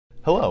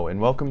Hello and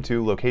welcome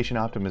to Location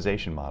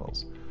Optimization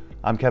Models.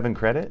 I'm Kevin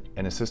Credit,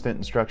 an Assistant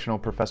Instructional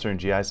Professor in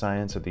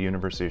GIScience at the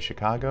University of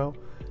Chicago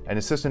and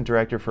Assistant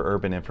Director for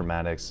Urban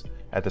Informatics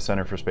at the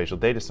Center for Spatial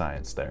Data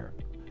Science there.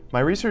 My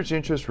research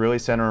interests really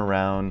center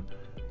around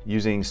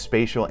using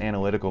spatial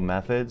analytical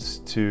methods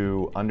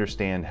to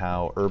understand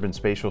how urban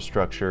spatial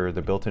structure,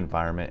 the built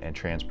environment, and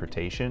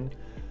transportation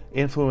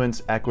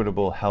influence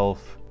equitable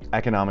health,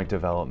 economic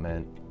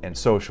development, and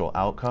social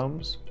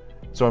outcomes.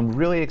 So I'm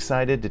really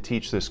excited to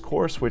teach this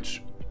course,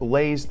 which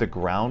lays the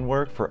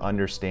groundwork for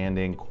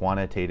understanding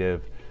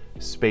quantitative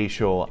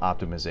spatial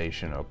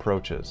optimization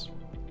approaches.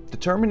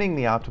 Determining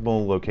the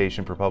optimal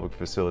location for public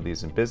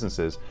facilities and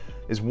businesses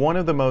is one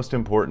of the most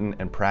important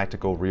and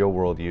practical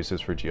real-world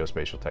uses for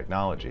geospatial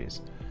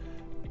technologies,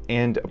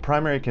 and a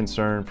primary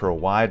concern for a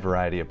wide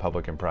variety of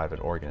public and private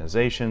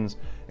organizations,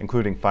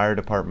 including fire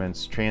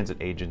departments, transit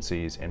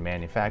agencies, and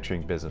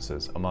manufacturing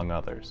businesses, among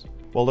others.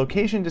 While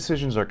location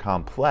decisions are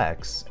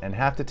complex and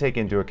have to take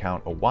into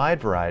account a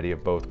wide variety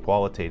of both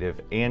qualitative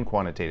and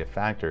quantitative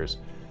factors,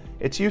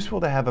 it's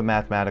useful to have a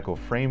mathematical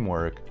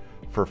framework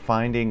for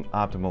finding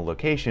optimal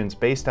locations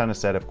based on a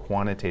set of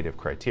quantitative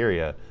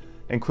criteria,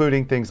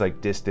 including things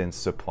like distance,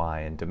 supply,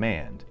 and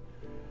demand.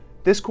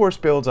 This course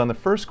builds on the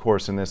first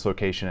course in this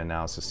location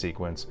analysis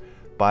sequence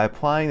by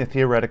applying the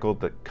theoretical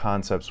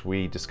concepts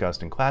we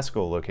discussed in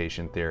classical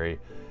location theory,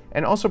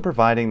 and also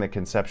providing the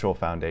conceptual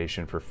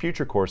foundation for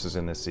future courses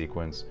in this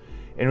sequence,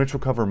 in which we'll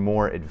cover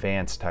more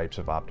advanced types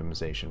of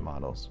optimization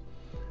models.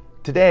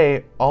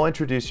 Today, I'll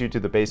introduce you to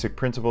the basic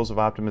principles of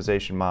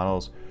optimization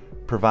models,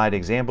 provide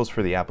examples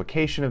for the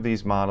application of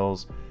these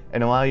models,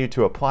 and allow you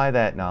to apply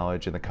that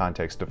knowledge in the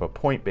context of a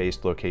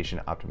point-based location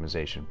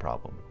optimization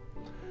problem.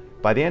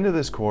 By the end of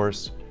this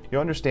course,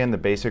 you'll understand the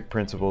basic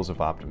principles of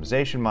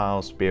optimization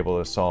models to be able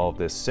to solve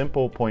this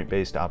simple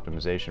point-based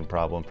optimization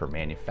problem for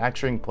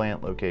manufacturing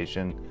plant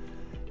location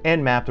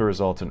and map the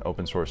results in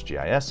open source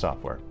GIS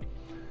software.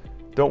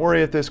 Don't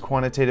worry if this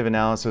quantitative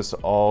analysis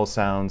all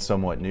sounds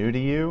somewhat new to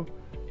you.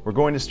 We're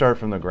going to start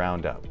from the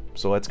ground up,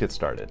 so let's get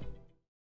started.